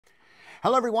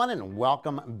Hello everyone and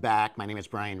welcome back. My name is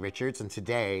Brian Richards and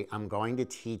today I'm going to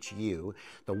teach you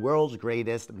the world's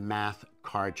greatest math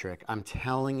card trick. I'm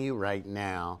telling you right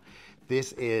now,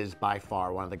 this is by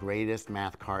far one of the greatest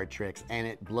math card tricks and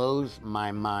it blows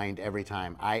my mind every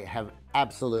time. I have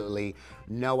absolutely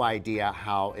no idea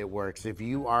how it works. If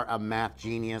you are a math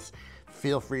genius,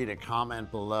 feel free to comment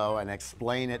below and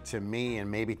explain it to me and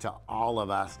maybe to all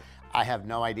of us. I have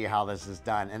no idea how this is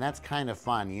done, and that's kind of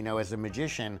fun. You know, as a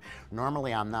magician,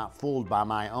 normally I'm not fooled by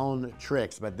my own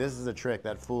tricks, but this is a trick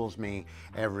that fools me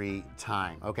every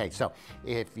time. Okay, so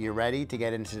if you're ready to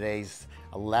get into today's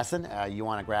lesson, you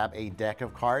want to grab a deck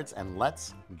of cards, and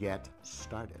let's get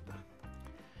started.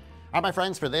 All right, my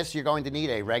friends, for this, you're going to need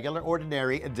a regular,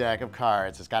 ordinary deck of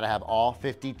cards. It's got to have all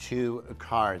 52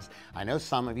 cards. I know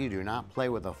some of you do not play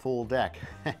with a full deck.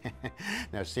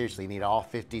 No, seriously, you need all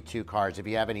 52 cards. If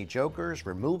you have any jokers,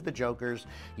 remove the jokers.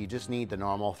 You just need the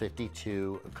normal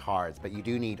 52 cards, but you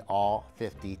do need all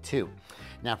 52.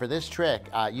 Now, for this trick,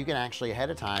 you can actually ahead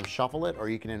of time shuffle it, or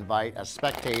you can invite a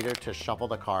spectator to shuffle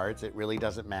the cards. It really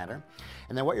doesn't matter.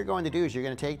 And then what you're going to do is you're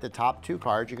going to take the top two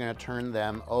cards, you're going to turn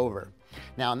them over.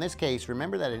 Now in this case,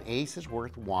 remember that an ace is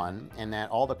worth 1 and that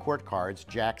all the court cards,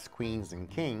 jacks, queens, and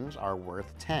kings, are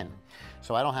worth 10.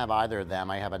 So I don't have either of them.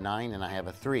 I have a 9 and I have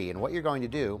a 3. And what you're going to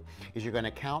do is you're going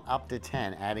to count up to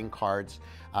 10, adding cards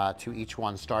to each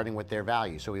one, starting with their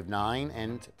value. So we have 9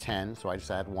 and 10, so I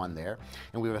just add 1 there.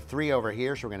 And we have a 3 over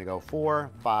here, so we're going to go 4,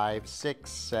 5,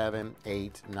 6, 7,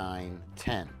 8, 9,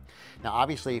 10. Now,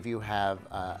 obviously, if you have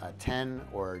a 10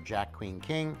 or jack, queen,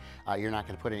 king, you're not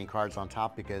going to put any cards on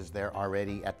top because they're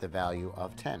already at the value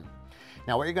of 10.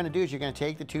 Now, what you're going to do is you're going to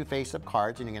take the two face-up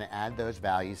cards and you're going to add those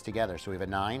values together. So we have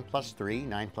a 9 plus 3.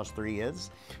 9 plus 3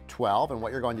 is 12. And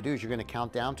what you're going to do is you're going to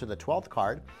count down to the 12th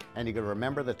card and you're going to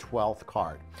remember the 12th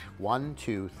card. 1,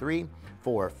 2, 3,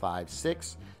 4, 5,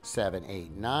 6, 7,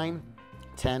 8, 9,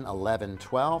 10, 11,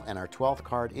 12. And our 12th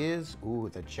card is,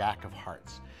 the Jack of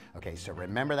Hearts. Okay, so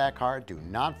remember that card. Do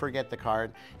not forget the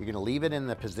card. You're going to leave it in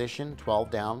the position 12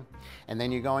 down, and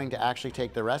then you're going to actually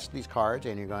take the rest of these cards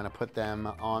and you're going to put them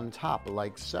on top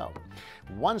like so.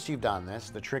 Once you've done this,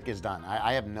 the trick is done.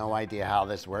 I have no idea how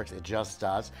this works. It just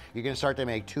does. You're going to start to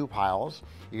make two piles.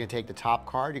 You're going to take the top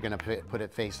card, you're going to put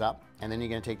it face up, and then you're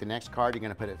going to take the next card, you're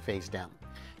going to put it face down.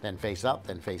 Then face up,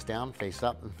 then face down, face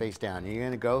up, and face down. You're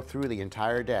going to go through the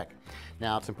entire deck.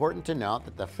 Now, it's important to note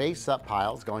that the face-up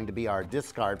pile is going to be our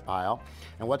discard pile.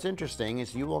 And what's interesting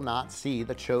is you will not see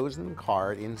the chosen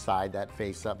card inside that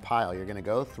face-up pile. You're going to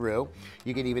go through.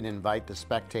 You can even invite the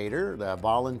spectator, the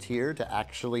volunteer, to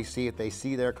actually see if they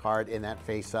see their card in that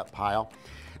face-up pile.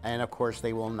 And, of course,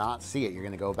 they will not see it. You're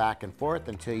going to go back and forth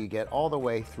until you get all the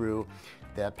way through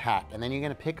the pack. And then you're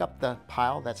going to pick up the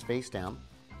pile that's face down.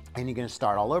 And you're going to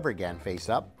start all over again, face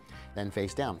up, then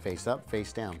face down, face up,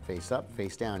 face down, face up,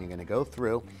 face down. You're going to go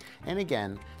through, and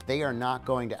again, they are not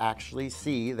going to actually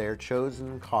see their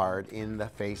chosen card in the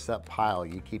face-up pile.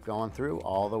 You keep going through,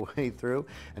 all the way through,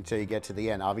 until you get to the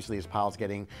end. Obviously, this pile's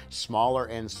getting smaller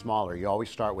and smaller. You always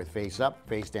start with face up,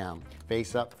 face down,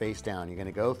 face up, face down. You're going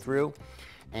to go through.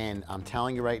 And I'm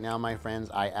telling you right now, my friends,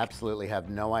 I absolutely have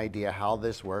no idea how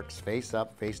this works. Face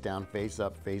up, face down, face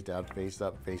up, face down, face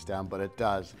up, face down, but it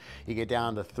does. You get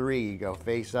down to 3, you go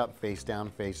face up, face down,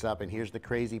 face up, and here's the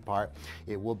crazy part.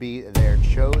 It will be their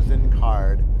chosen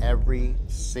card every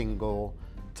single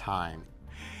time.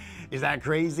 Is that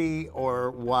crazy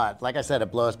or what? Like I said,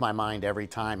 it blows my mind every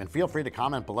time. And feel free to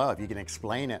comment below if you can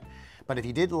explain it. But if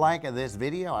you did like this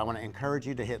video, I want to encourage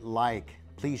you to hit like,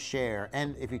 please share,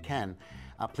 and if you can,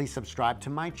 please subscribe to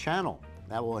my channel.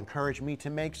 That will encourage me to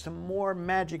make some more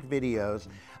magic videos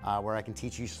where I can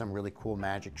teach you some really cool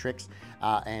magic tricks.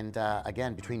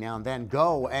 Again, between now and then,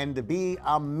 go and be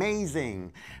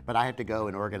amazing. But I have to go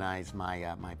and organize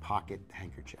my, my pocket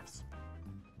handkerchiefs.